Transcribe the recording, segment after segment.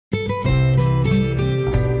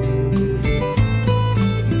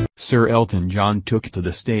Sir Elton John took to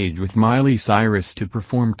the stage with Miley Cyrus to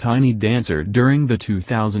perform Tiny Dancer during the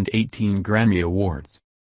 2018 Grammy Awards.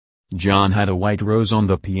 John had a white rose on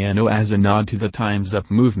the piano as a nod to the Time's Up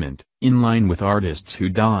movement, in line with artists who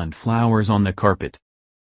donned flowers on the carpet.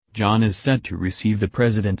 John is set to receive the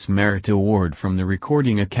President's Merit Award from the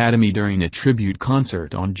Recording Academy during a tribute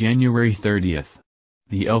concert on January 30.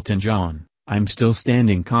 The Elton John, I'm Still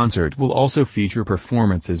Standing concert will also feature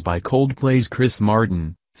performances by Coldplay's Chris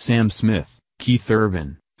Martin, Sam Smith, Keith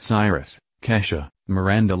Urban, Cyrus, Kesha,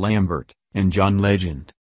 Miranda Lambert, and John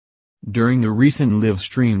Legend. During a recent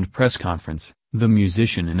live-streamed press conference, the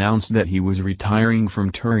musician announced that he was retiring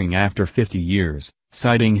from touring after 50 years,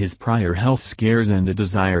 citing his prior health scares and a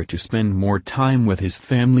desire to spend more time with his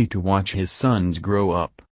family to watch his sons grow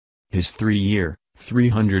up. His 3-year,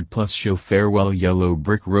 300-plus show Farewell Yellow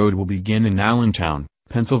Brick Road will begin in Allentown,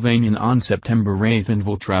 Pennsylvania on September 8 and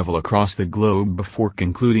will travel across the globe before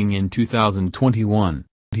concluding in 2021.